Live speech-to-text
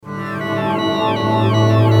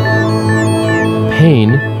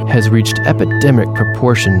Pain has reached epidemic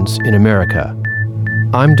proportions in America.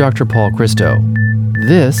 I'm Dr. Paul Christo.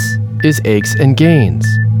 This is Aches and Gains.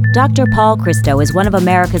 Dr. Paul Christo is one of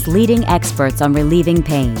America's leading experts on relieving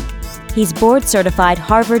pain. He's board-certified,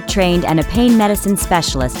 Harvard-trained, and a pain medicine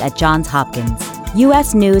specialist at Johns Hopkins.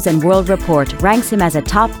 U.S. News & World Report ranks him as a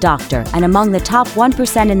top doctor and among the top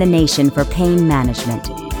 1% in the nation for pain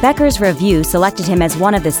management. Becker's Review selected him as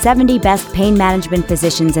one of the 70 best pain management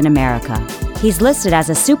physicians in America. He's listed as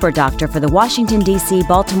a super doctor for the Washington, D.C.,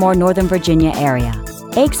 Baltimore, Northern Virginia area.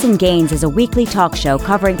 Aches and Gains is a weekly talk show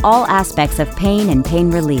covering all aspects of pain and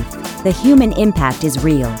pain relief. The human impact is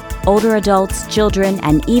real. Older adults, children,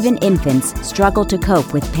 and even infants struggle to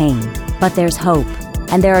cope with pain. But there's hope,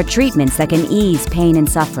 and there are treatments that can ease pain and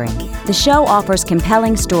suffering. The show offers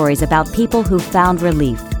compelling stories about people who've found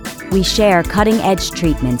relief. We share cutting-edge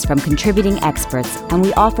treatments from contributing experts, and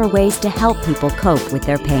we offer ways to help people cope with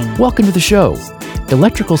their pain. Welcome to the show.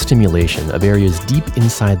 Electrical stimulation of areas deep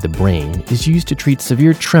inside the brain is used to treat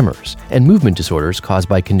severe tremors and movement disorders caused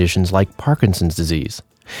by conditions like Parkinson's disease.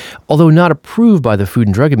 Although not approved by the Food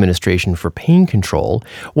and Drug Administration for pain control,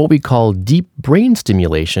 what we call deep brain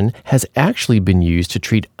stimulation has actually been used to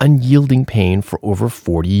treat unyielding pain for over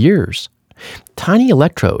 40 years. Tiny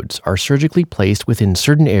electrodes are surgically placed within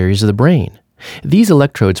certain areas of the brain. These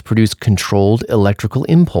electrodes produce controlled electrical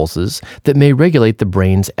impulses that may regulate the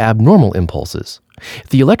brain's abnormal impulses.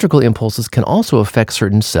 The electrical impulses can also affect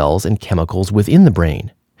certain cells and chemicals within the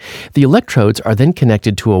brain. The electrodes are then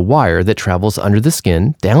connected to a wire that travels under the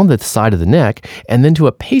skin, down the side of the neck, and then to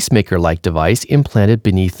a pacemaker-like device implanted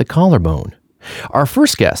beneath the collarbone. Our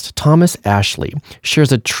first guest, Thomas Ashley,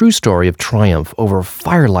 shares a true story of triumph over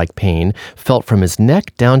firelike pain felt from his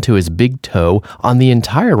neck down to his big toe on the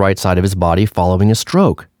entire right side of his body following a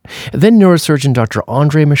stroke. Then neurosurgeon Dr.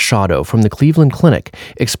 Machado from the Cleveland Clinic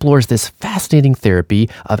explores this fascinating therapy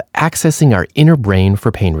of accessing our inner brain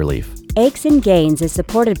for pain relief. Aches and Gains is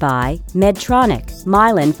supported by Medtronic,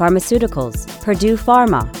 Mylan Pharmaceuticals, Purdue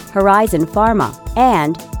Pharma, Horizon Pharma,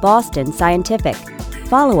 and Boston Scientific.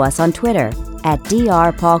 Follow us on Twitter at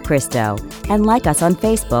Dr. Paul Christo and like us on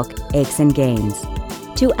Facebook, Aches and Gains.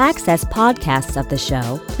 To access podcasts of the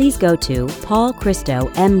show, please go to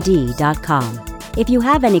paulchristomd.com. If you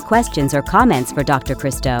have any questions or comments for Dr.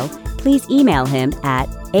 Christo, please email him at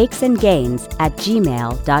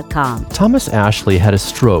achesandgains@gmail.com. Thomas Ashley had a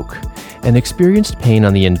stroke and experienced pain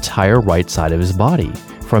on the entire right side of his body,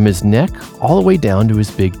 from his neck all the way down to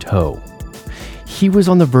his big toe. He was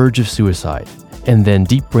on the verge of suicide, and then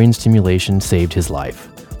deep brain stimulation saved his life.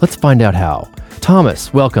 Let's find out how.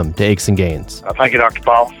 Thomas, welcome to Aches and Gains. Thank you, Dr.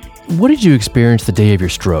 Paul. What did you experience the day of your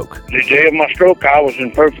stroke? The day of my stroke, I was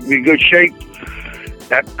in perfectly good shape.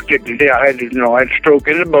 That particular day, I had a stroke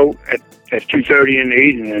in the boat at 2:30 in the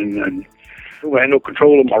evening, and I had no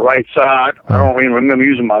control of my right side. I don't even remember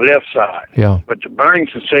using my left side. Yeah. But the burning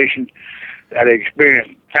sensation that I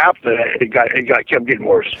experienced after that, it kept getting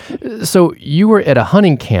worse. So you were at a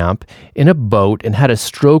hunting camp in a boat and had a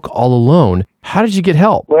stroke all alone. How did you get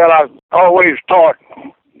help? Well, I've always taught,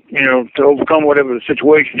 to overcome whatever the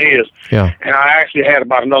situation is. Yeah. And I actually had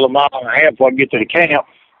about another mile and a half before I get to the camp.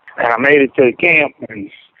 And I made it to the camp,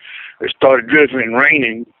 and it started drizzling and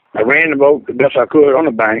raining. I ran the boat the best I could on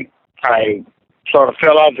the bank. I sort of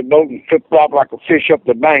fell out of the boat and flip-flopped like a fish up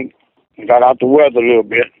the bank and got out the weather a little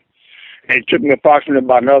bit. And it took me approximately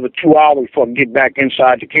about another 2 hours before I get back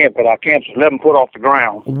inside the camp, but our camp's 11 foot off the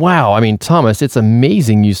ground. Wow. I mean, Thomas, it's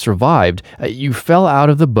amazing you survived. You fell out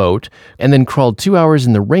of the boat and then crawled 2 hours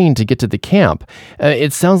in the rain to get to the camp.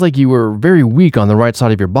 It sounds like you were very weak on the right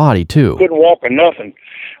side of your body, too. Couldn't walk or nothing.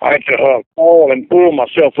 I had to fall and pull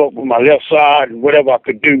myself up with my left side and whatever I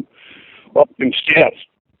could do up in steps.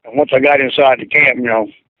 And once I got inside the camp,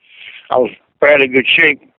 I was fairly good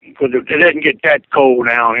shape because it didn't get that cold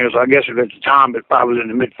down here. So I guess at the time it probably was in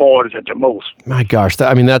the mid-40s at the most. My gosh,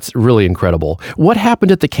 that's really incredible. What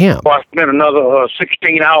happened at the camp? Well, I spent another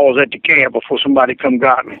 16 hours at the camp before somebody come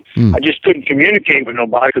got me. I just couldn't communicate with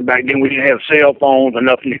nobody because back then we didn't have cell phones or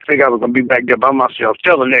nothing. You think I was going to be back there by myself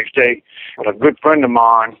till the next day. But a good friend of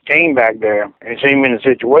mine came back there and seen me in the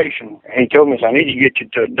situation. And he told me, I need to get you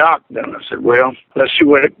to a doctor. And I said, well, let's see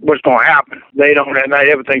what's going to happen. Later on that night,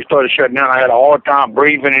 everything started shutting down. I had a hard time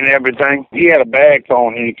breathing and everything. He had a bag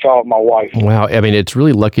phone and he called my wife. Wow. I mean, it's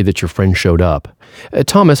really lucky that your friend showed up.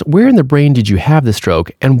 Thomas, where in the brain did you have the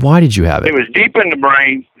stroke and why did you have it? It was deep in the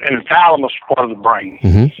brain, in the thalamus part of the brain.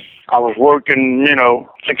 Mm-hmm. I was working,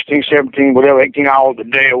 16, 17, whatever, 18 hours a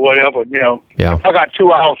day or whatever, Yeah. I got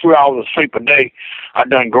 2 hours, 3 hours of sleep a day. I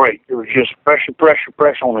done great. It was just pressure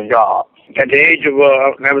on the job. At the age of,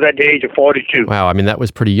 I was at the age of 42. Wow, I mean, that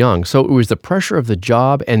was pretty young. So it was the pressure of the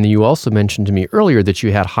job, and you also mentioned to me earlier that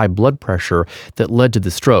you had high blood pressure that led to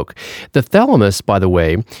the stroke. The thalamus, by the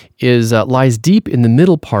way, lies deep in the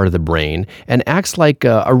middle part of the brain and acts like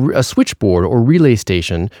a switchboard or relay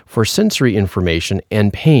station for sensory information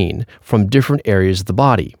and pain from different areas of the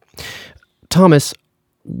body. Thomas,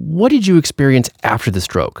 what did you experience after the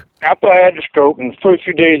stroke? After I had the stroke, in the first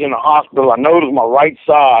few days in the hospital, I noticed my right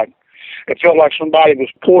side. It felt like somebody was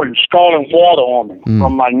pouring scalding water on me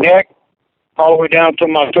from my neck all the way down to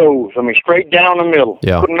my toes. I mean, straight down the middle.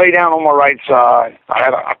 Yeah. Couldn't lay down on my right side.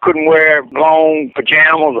 I couldn't wear long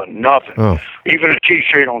pajamas or nothing. Oh. Even a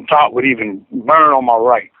T-shirt on top would even burn on my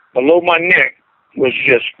right. Below my neck was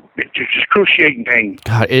just excruciating pain.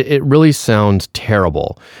 God, it really sounds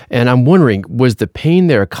terrible. And I'm wondering, was the pain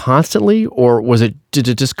there constantly, or did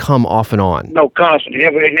it just come off and on? No, constantly.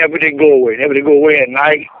 It never did go away. Never did go away at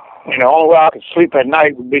night. And the only way I could sleep at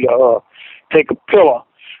night would be to take a pillow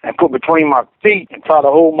and put between my feet and try to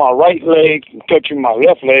hold my right leg and touching my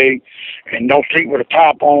left leg, and don't sleep with a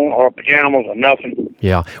top on or pajamas or nothing.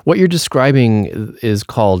 Yeah. What you're describing is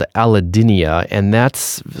called allodynia, and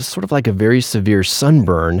that's sort of like a very severe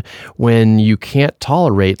sunburn when you can't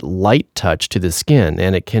tolerate light touch to the skin,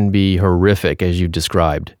 and it can be horrific, as you've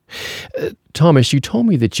described. Thomas, you told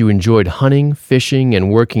me that you enjoyed hunting, fishing,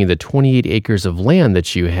 and working the 28 acres of land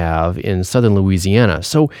that you have in southern Louisiana.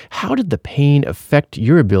 So how did the pain affect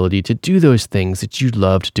your ability to do those things that you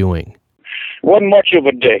loved doing? It wasn't much of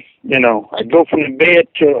a day, I'd go from the bed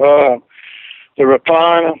to the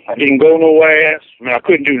recliner. I didn't go nowhere else. I mean, I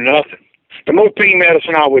couldn't do nothing. The most pain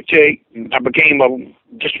medicine I would take, I became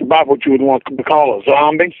just about what you would want to call a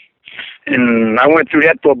zombie. And I went through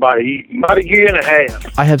that for about a year and a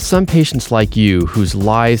half. I have some patients like you whose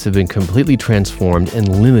lives have been completely transformed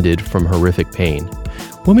and limited from horrific pain.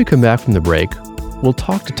 When we come back from the break, we'll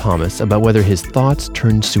talk to Thomas about whether his thoughts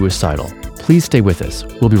turned suicidal. Please stay with us.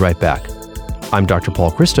 We'll be right back. I'm Dr.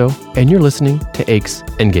 Paul Christo, and you're listening to Aches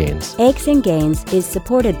and Gains. Aches and Gains is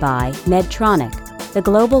supported by Medtronic, the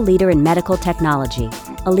global leader in medical technology,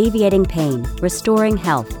 alleviating pain, restoring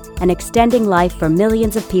health, and extending life for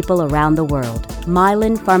millions of people around the world.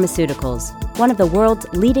 Mylan Pharmaceuticals, one of the world's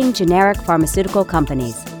leading generic pharmaceutical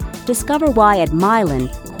companies. Discover why at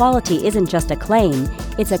Mylan, quality isn't just a claim,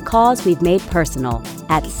 it's a cause we've made personal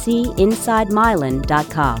at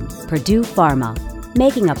seeinsidemylan.com. Purdue Pharma,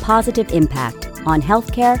 making a positive impact on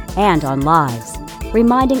healthcare and on lives,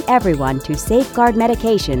 reminding everyone to safeguard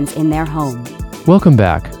medications in their home. Welcome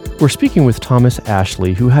back. We're speaking with Thomas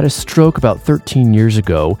Ashley, who had a stroke about 13 years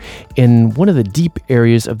ago in one of the deep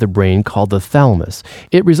areas of the brain called the thalamus.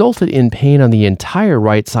 It resulted in pain on the entire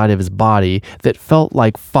right side of his body that felt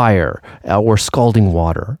like fire or scalding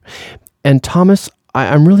water. And Thomas,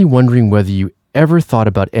 I'm really wondering whether you ever thought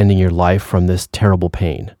about ending your life from this terrible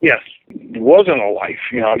pain. Yes. It wasn't a life.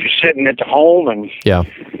 Just sitting at the home and, Yeah.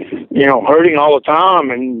 Hurting all the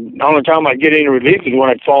time. And the only time I'd get any relief is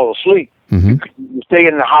when I'd fall asleep. Mm-hmm. Stay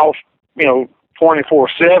in the house,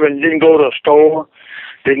 24/7. Didn't go to a store.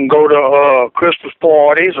 Didn't go to Christmas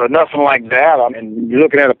parties or nothing like that. I mean, you're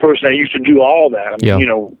looking at a person that used to do all that. I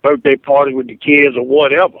mean, birthday parties with the kids or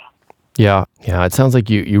whatever. Yeah. It sounds like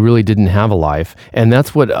you really didn't have a life. And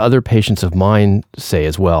that's what other patients of mine say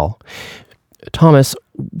as well. Thomas,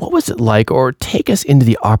 what was it like, or take us into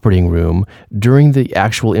the operating room during the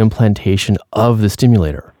actual implantation of the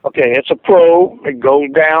stimulator? Okay, it's a probe. It goes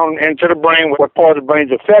down into the brain, what part of the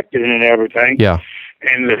brain's affected and everything. Yeah.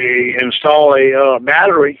 And they install a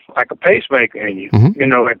battery, like a pacemaker in you.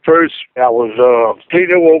 Mm-hmm. At first, I was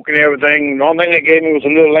completely awoke and everything. The only thing they gave me was a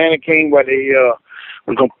little lantern where they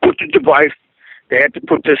was going to put the device. They had to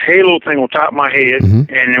put this halo thing on top of my head, and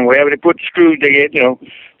then wherever they put the screws, they had to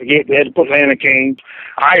put lantern.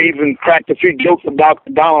 I even cracked a few jokes about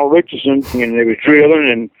Donald Richardson, and they were drilling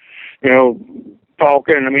and,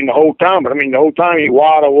 talking. The whole time. But the whole time you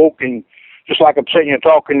wide awoke and just like I'm sitting here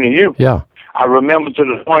talking to you. Yeah. I remember to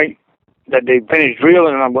the point that they finished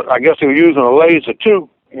drilling, and I guess they were using a laser too.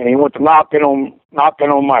 And he went to knocking on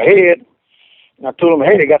my head. And I told him,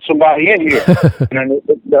 hey, they got somebody in here. And then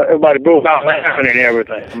everybody broke out laughing and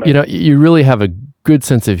everything. You really have a good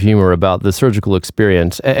sense of humor about the surgical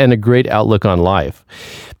experience and a great outlook on life.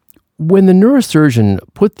 When the neurosurgeon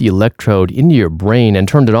put the electrode into your brain and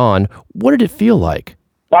turned it on, what did it feel like?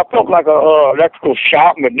 I felt like an electrical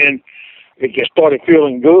shock, but then it just started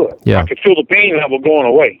feeling good. Yeah. I could feel the pain level going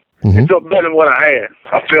away. Mm-hmm. It felt better than what I had.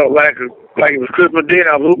 I felt like it was Christmas Day and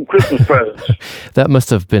I was opening Christmas presents. That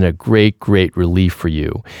must have been a great, great relief for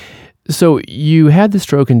you. So you had the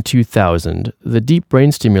stroke in 2000. The deep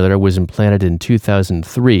brain stimulator was implanted in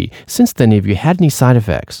 2003. Since then, have you had any side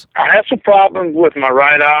effects? I had some problems with my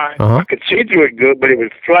right eye. I could see through it good, but it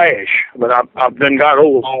would flash. But I've done got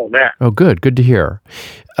over all of that. Oh, good. Good to hear.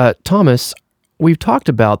 Thomas, we've talked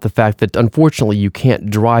about the fact that unfortunately you can't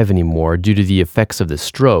drive anymore due to the effects of the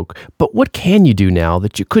stroke, but what can you do now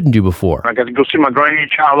that you couldn't do before? I got to go see my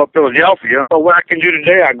grandchild up in Philadelphia. So what I can do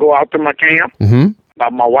today, I go out to my camp.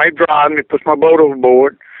 My wife drives me, puts my boat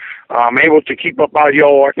overboard. I'm able to keep up our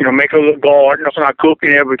yard, make a little garden. That's when I cook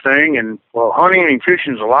and everything. And, well, hunting and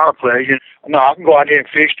fishing is a lot of pleasure. No, I can go out there and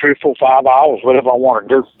fish 3, 4, 5 hours, whatever I want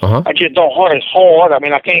to do. I just don't hunt as hard. I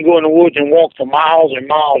mean, I can't go in the woods and walk for miles and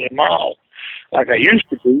miles and miles like I used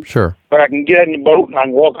to do. Sure. But I can get in the boat and I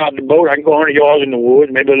can walk out the boat. I can go 100 yards in the woods,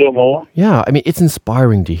 maybe a little more. Yeah, I mean, it's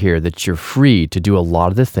inspiring to hear that you're free to do a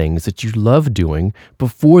lot of the things that you loved doing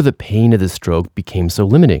before the pain of the stroke became so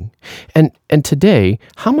limiting. And today,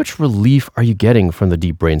 how much relief are you getting from the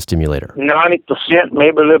deep brain stimulator? 90%,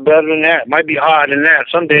 maybe a little better than that. It might be higher than that.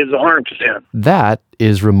 Some days it's 100%. That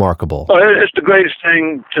is remarkable. Well, it's the greatest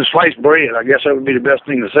thing to slice bread. I guess that would be the best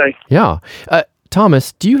thing to say. Yeah.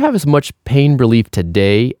 Thomas, do you have as much pain relief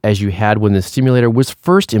today as you had when the stimulator was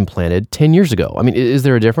first implanted 10 years ago? I mean, is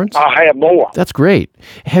there a difference? I have more. That's great.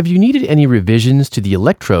 Have you needed any revisions to the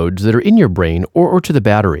electrodes that are in your brain or to the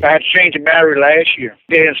battery? I had to change the battery last year.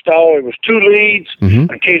 They installed, it was 2 leads in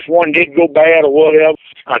case one did go bad or whatever.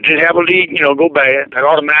 I did have a lead, go bad. That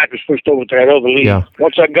automatically switched over to that other lead. Yeah.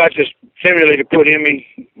 Once I got this stimulator put in me,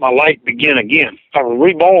 my life began again. I was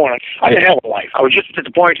reborn. I didn't have a life. I was just at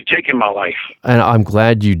the point of taking my life. And I'm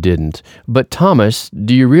glad you didn't. But Thomas,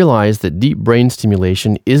 do you realize that deep brain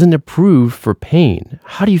stimulation isn't approved for pain?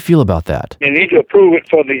 How do you feel about that? They need to approve it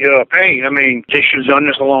for the pain. I mean, they should have done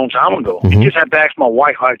this a long time ago. You just have to ask my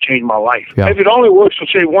wife how to change my life. Yeah. If it only works for,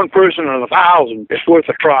 say, one person in 1,000, it's worth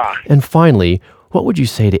a try. And finally, what would you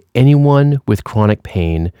say to anyone with chronic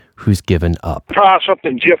pain who's given up? Try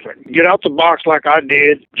something different. Get out the box like I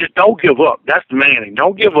did. Just don't give up. That's the main thing.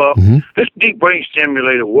 Don't give up. This deep brain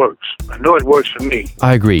stimulator works. I know it works for me.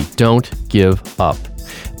 I agree. Don't give up.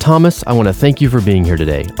 Thomas, I want to thank you for being here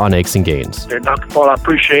today on Aches and Gains. Hey, Dr. Paul, I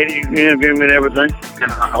appreciate it. You interviewing me and everything.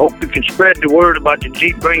 I hope you can spread the word about the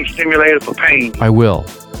deep brain stimulator for pain. I will.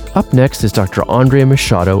 Up next is Dr. Andre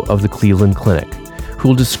Machado of the Cleveland Clinic, who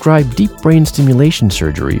will describe deep brain stimulation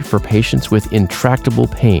surgery for patients with intractable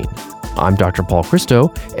pain. I'm Dr. Paul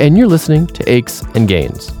Christo, and you're listening to Aches and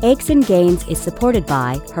Gains. Aches and Gains is supported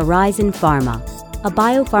by Horizon Pharma, a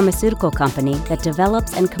biopharmaceutical company that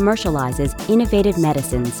develops and commercializes innovative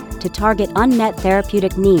medicines to target unmet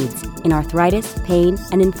therapeutic needs in arthritis, pain,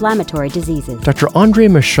 and inflammatory diseases. Dr. Andre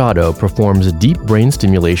Machado performs deep brain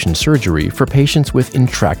stimulation surgery for patients with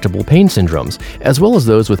intractable pain syndromes, as well as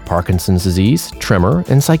those with Parkinson's disease, tremor,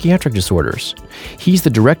 and psychiatric disorders. He's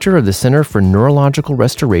the director of the Center for Neurological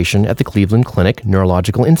Restoration at the Cleveland Clinic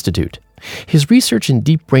Neurological Institute. His research in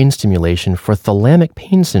deep brain stimulation for thalamic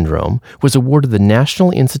pain syndrome was awarded the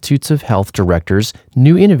National Institutes of Health Directors'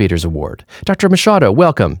 New Innovators Award. Dr. Machado,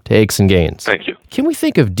 welcome to Aches and Gains. Thank you. Can we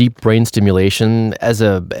think of deep brain stimulation as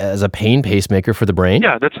a pain pacemaker for the brain?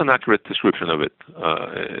 Yeah, that's an accurate description of it.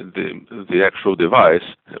 The actual device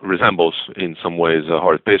resembles in some ways a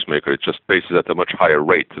heart pacemaker. It just paces at a much higher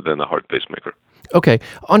rate than a heart pacemaker. Okay.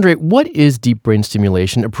 Andre, what is deep brain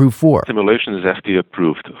stimulation approved for? Stimulation is FDA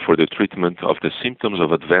approved for the treatment of the symptoms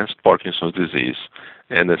of advanced Parkinson's disease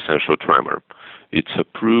and essential tremor. It's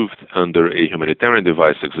approved under a humanitarian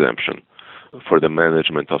device exemption for the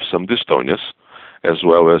management of some dystonias, as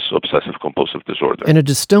well as obsessive-compulsive disorder. And a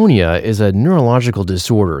dystonia is a neurological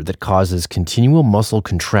disorder that causes continual muscle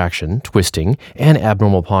contraction, twisting, and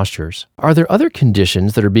abnormal postures. Are there other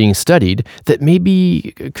conditions that are being studied that may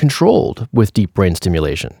be controlled with deep brain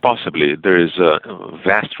stimulation? Possibly. There is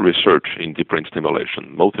vast research in deep brain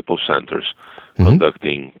stimulation, multiple centers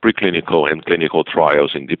conducting preclinical and clinical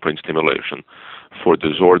trials in deep brain stimulation for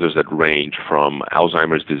disorders that range from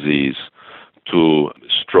Alzheimer's disease to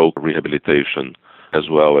stroke rehabilitation, as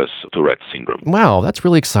well as Tourette syndrome. Wow, that's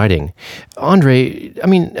really exciting. Andre, I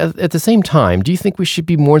mean, at the same time, do you think we should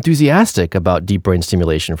be more enthusiastic about deep brain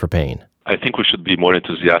stimulation for pain? I think we should be more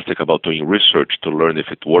enthusiastic about doing research to learn if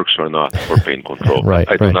it works or not for pain control.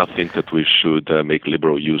 I do not think that we should make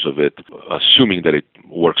liberal use of it, assuming that it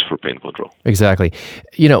works for pain control. Exactly.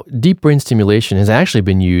 You know, deep brain stimulation has actually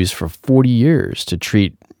been used for 40 years to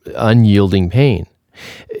treat unyielding pain.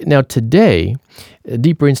 Now, today,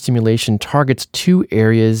 deep brain stimulation targets 2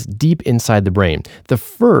 areas deep inside the brain. The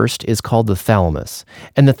first is called the thalamus,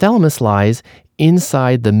 and the thalamus lies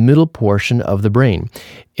inside the middle portion of the brain.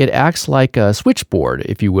 It acts like a switchboard,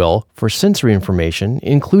 if you will, for sensory information,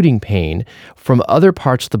 including pain, from other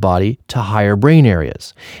parts of the body to higher brain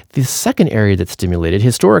areas. The second area that's stimulated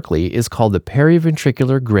historically is called the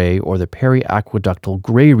periventricular gray or the periaqueductal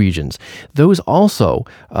gray regions. Those also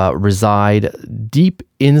reside deep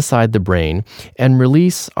inside the brain and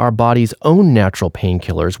release our body's own natural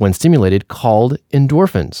painkillers when stimulated, called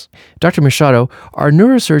endorphins. Dr. Machado, are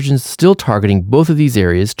neurosurgeons still targeting both of these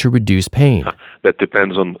areas to reduce pain? That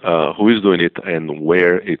depends on who is doing it and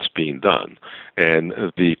where it's being done. And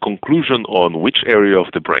the conclusion on which area of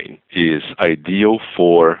the brain is ideal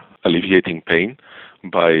for alleviating pain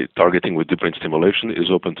by targeting with deep brain stimulation is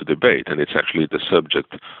open to debate, and it's actually the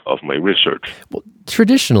subject of my research. Well,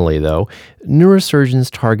 traditionally, though, neurosurgeons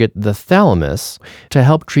target the thalamus to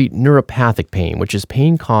help treat neuropathic pain, which is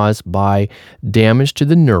pain caused by damage to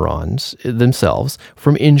the neurons themselves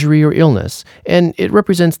from injury or illness. And it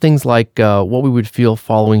represents things like what we would feel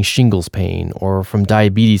following shingles pain or from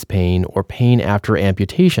diabetes pain or pain after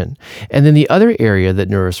amputation. And then the other area that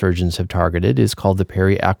neurosurgeons have targeted is called the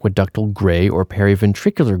periaqueductal gray or periventricular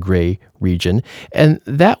gray region, and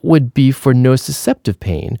that would be for nociceptive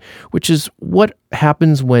pain, which is what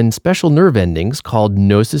happens when special nerve endings called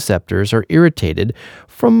nociceptors are irritated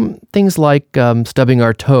from things like stubbing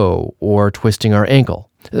our toe or twisting our ankle.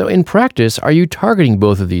 So in practice, are you targeting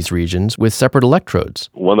both of these regions with separate electrodes?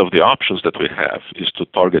 One of the options that we have is to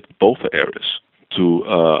target both areas,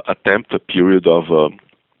 to attempt a period of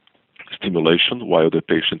stimulation while the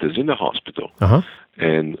patient is in the hospital,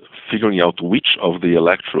 and figuring out which of the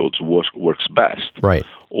electrodes works best, right?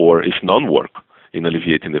 Or if none work in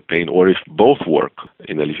alleviating the pain, or if both work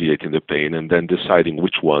in alleviating the pain, and then deciding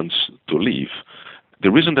which ones to leave. The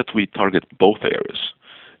reason that we target both areas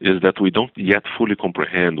is that we don't yet fully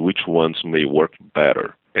comprehend which ones may work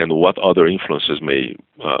better and what other influences may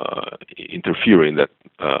interfere in that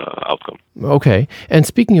outcome. Okay. And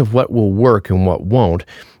speaking of what will work and what won't,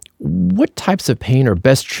 what types of pain are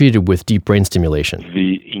best treated with deep brain stimulation?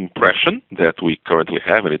 The impression that we currently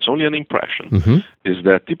have, and it's only an impression, is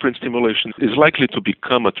that deep brain stimulation is likely to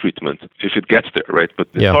become a treatment if it gets there, right?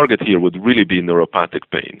 But the target here would really be neuropathic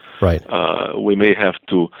pain. Right. We may have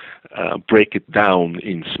to break it down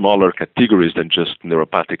in smaller categories than just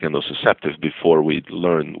neuropathic and nociceptive before we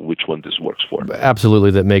learn which one this works for.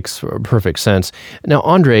 Absolutely, that makes perfect sense. Now,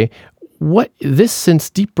 Andre,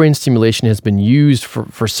 since deep brain stimulation has been used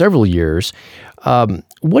for several years,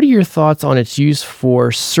 what are your thoughts on its use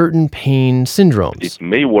for certain pain syndromes? It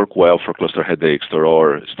may work well for cluster headaches. There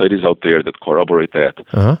are studies out there that corroborate that.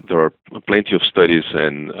 There are plenty of studies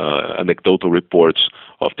and anecdotal reports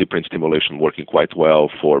of deep brain stimulation working quite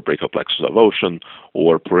well for brachial plexus avulsion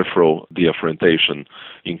or peripheral deafferentation,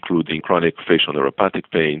 including chronic facial neuropathic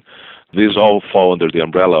pain. These all fall under the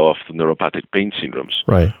umbrella of the neuropathic pain syndromes,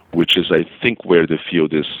 right? Which is, I think, where the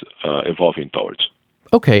field is evolving towards.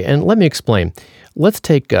 Okay, and let me explain. Let's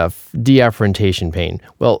take deafferentation pain.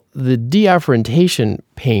 Well, the deafferentation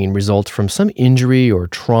pain results from some injury or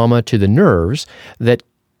trauma to the nerves that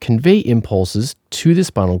convey impulses to the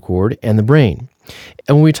spinal cord and the brain.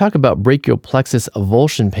 And when we talk about brachial plexus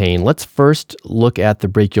avulsion pain, let's first look at the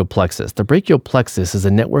brachial plexus. The brachial plexus is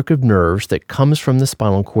a network of nerves that comes from the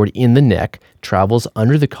spinal cord in the neck, travels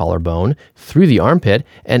under the collarbone, through the armpit,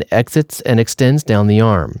 and exits and extends down the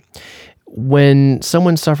arm. When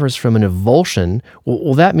someone suffers from an avulsion,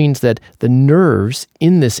 well, that means that the nerves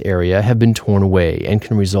in this area have been torn away and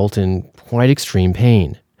can result in quite extreme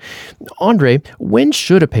pain. Andre, when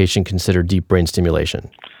should a patient consider deep brain stimulation?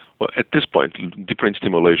 Well, at this point, deep brain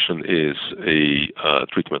stimulation is a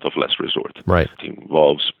treatment of last resort. Right. It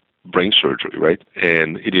involves brain surgery, right?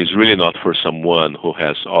 And it is really not for someone who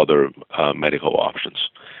has other medical options.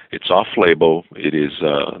 It's off-label. It is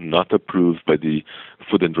not approved by the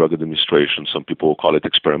Food and Drug Administration. Some people will call it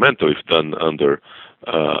experimental if done under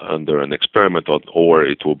an experiment, or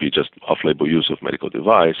it will be just off-label use of medical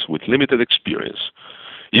device with limited experience.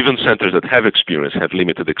 Even centers that have experience have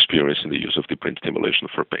limited experience in the use of deep brain stimulation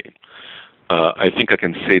for pain. I think I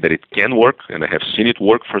can say that it can work, and I have seen it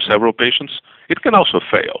work for several patients. It can also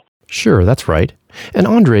fail. Sure, that's right. And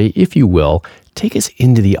Andre, if you will, take us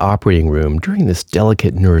into the operating room during this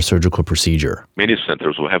delicate neurosurgical procedure. Many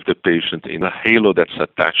centers will have the patient in a halo that's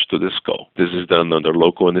attached to the skull. This is done under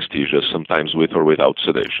local anesthesia, sometimes with or without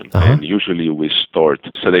sedation. And usually we start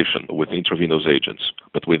sedation with intravenous agents,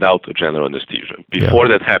 but without general anesthesia. Before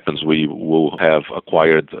that happens, we will have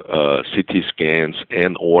acquired CT scans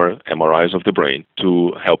and or MRIs of the brain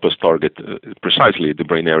to help us target precisely the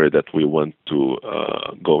brain area that we want to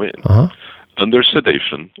go in. Under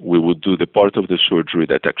sedation, we would do the part of the surgery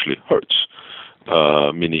that actually hurts.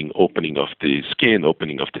 meaning opening of the skin,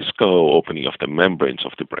 opening of the skull, opening of the membranes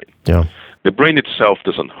of the brain. Yeah. The brain itself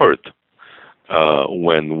doesn't hurt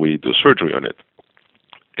when we do surgery on it.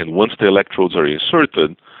 And once the electrodes are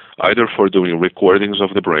inserted, either for doing recordings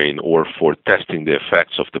of the brain or for testing the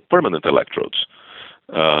effects of the permanent electrodes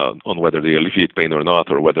on whether they alleviate pain or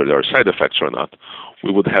not, or whether there are side effects or not,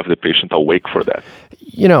 we would have the patient awake for that.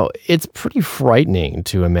 You know, it's pretty frightening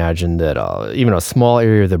to imagine that even a small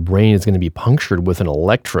area of the brain is going to be punctured with an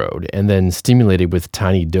electrode and then stimulated with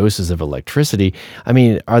tiny doses of electricity. I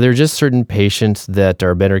mean, are there just certain patients that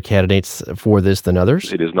are better candidates for this than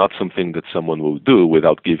others? It is not something that someone will do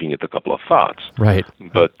without giving it a couple of thoughts. Right.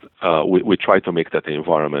 But we try to make that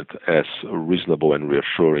environment as reasonable and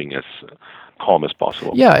reassuring as calm as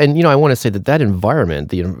possible. Yeah, and I want to say that environment,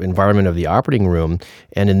 the environment of the operating room,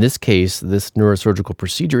 and in this case, this neurosurgical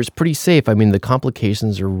procedure is pretty safe. I mean, the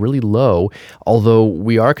complications are really low, although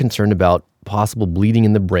we are concerned about possible bleeding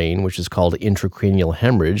in the brain, which is called intracranial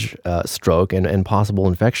hemorrhage, stroke, and possible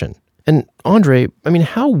infection. And Andre, I mean,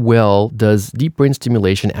 how well does deep brain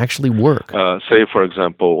stimulation actually work? Say, for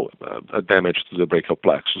example, a damage to the brachial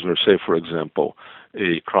plexus, or say, for example,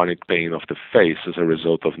 a chronic pain of the face as a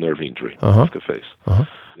result of nerve injury of the face.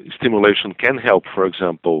 Stimulation can help, for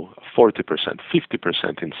example, 40%,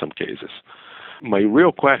 50% in some cases. My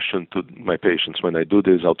real question to my patients when I do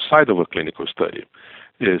this outside of a clinical study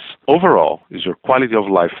is, overall, is your quality of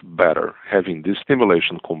life better having this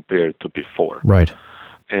stimulation compared to before? Right.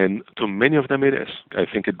 And to many of them it is. I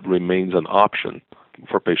think it remains an option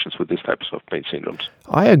for patients with these types of pain syndromes.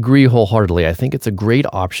 I agree wholeheartedly. I think it's a great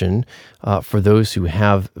option for those who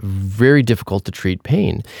have very difficult to treat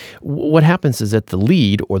pain. What happens is that the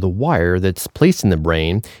lead or the wire that's placed in the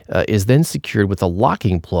brain is then secured with a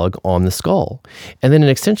locking plug on the skull. And then an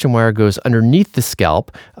extension wire goes underneath the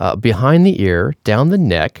scalp, behind the ear, down the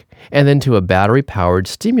neck, and then to a battery-powered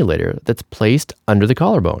stimulator that's placed under the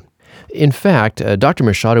collarbone. In fact, Dr.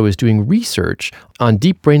 Machado is doing research on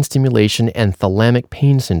deep brain stimulation and thalamic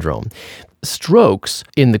pain syndrome. Strokes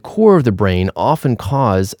in the core of the brain often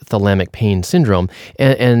cause thalamic pain syndrome,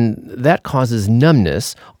 and that causes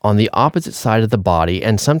numbness on the opposite side of the body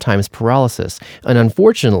and sometimes paralysis. And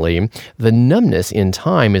unfortunately, the numbness in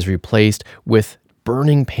time is replaced with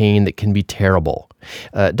burning pain that can be terrible.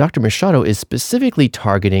 Dr. Machado is specifically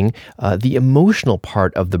targeting the emotional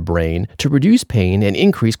part of the brain to reduce pain and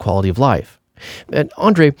increase quality of life. And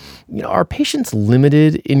Andre, are patients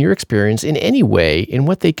limited, in your experience, in any way in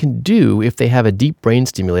what they can do if they have a deep brain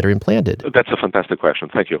stimulator implanted? That's a fantastic question.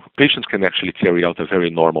 Thank you. Patients can actually carry out a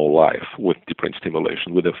very normal life with deep brain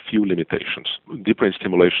stimulation with a few limitations. Deep brain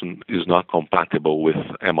stimulation is not compatible with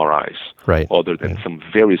MRIs, right, other than some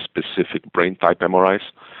very specific brain type MRIs,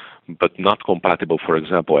 but not compatible, for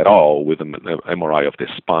example, at all with an MRI of the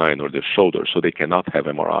spine or the shoulder, so they cannot have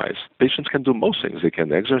MRIs. Patients can do most things. They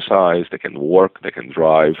can exercise, they can work, they can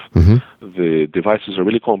drive. The devices are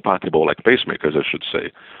really compatible, like pacemakers, I should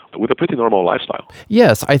say, with a pretty normal lifestyle.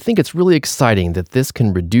 Yes, I think it's really exciting that this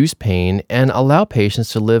can reduce pain and allow patients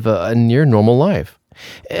to live a near normal life.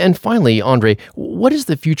 And finally, Andre, what does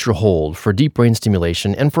the future hold for deep brain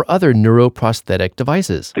stimulation and for other neuroprosthetic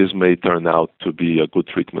devices? This may turn out to be a good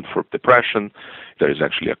treatment for depression. There is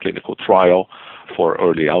actually a clinical trial for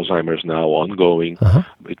early Alzheimer's now ongoing.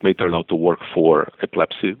 It may turn out to work for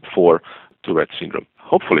epilepsy, for Tourette syndrome.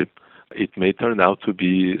 Hopefully, it may turn out to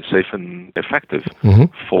be safe and effective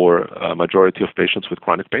for a majority of patients with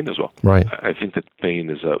chronic pain as well. Right. I think that pain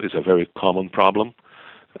is a very common problem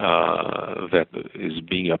that is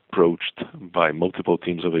being approached by multiple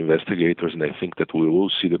teams of investigators, and I think that we will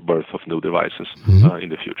see the birth of new devices in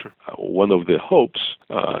the future. One of the hopes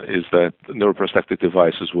is that neuroprosthetic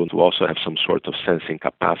devices will also have some sort of sensing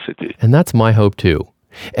capacity. And that's my hope too.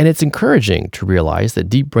 And it's encouraging to realize that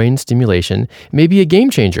deep brain stimulation may be a game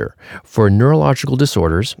changer for neurological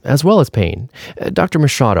disorders as well as pain. Dr.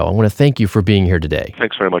 Machado, I want to thank you for being here today.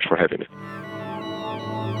 Thanks very much for having me.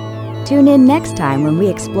 Tune in next time when we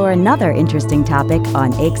explore another interesting topic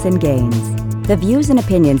on aches and gains. The views and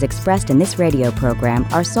opinions expressed in this radio program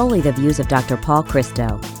are solely the views of Dr. Paul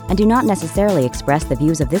Christo and do not necessarily express the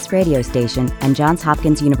views of this radio station and Johns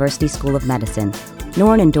Hopkins University School of Medicine,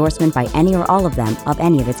 nor an endorsement by any or all of them of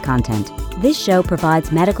any of its content. This show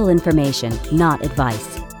provides medical information, not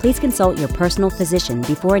advice. Please consult your personal physician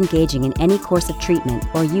before engaging in any course of treatment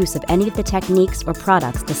or use of any of the techniques or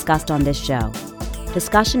products discussed on this show.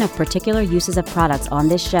 Discussion of particular uses of products on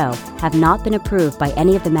this show have not been approved by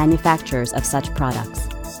any of the manufacturers of such products.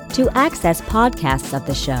 To access podcasts of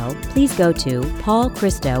the show, please go to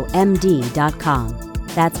paulchristomd.com.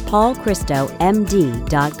 That's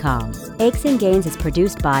paulchristomd.com. Aches and Gains is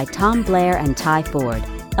produced by Tom Blair and Ty Ford.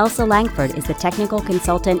 Elsa Langford is the technical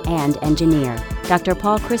consultant and engineer. Dr.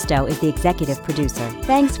 Paul Christo is the executive producer.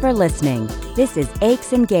 Thanks for listening. This is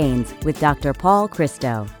Aches and Gains with Dr. Paul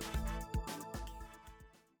Christo.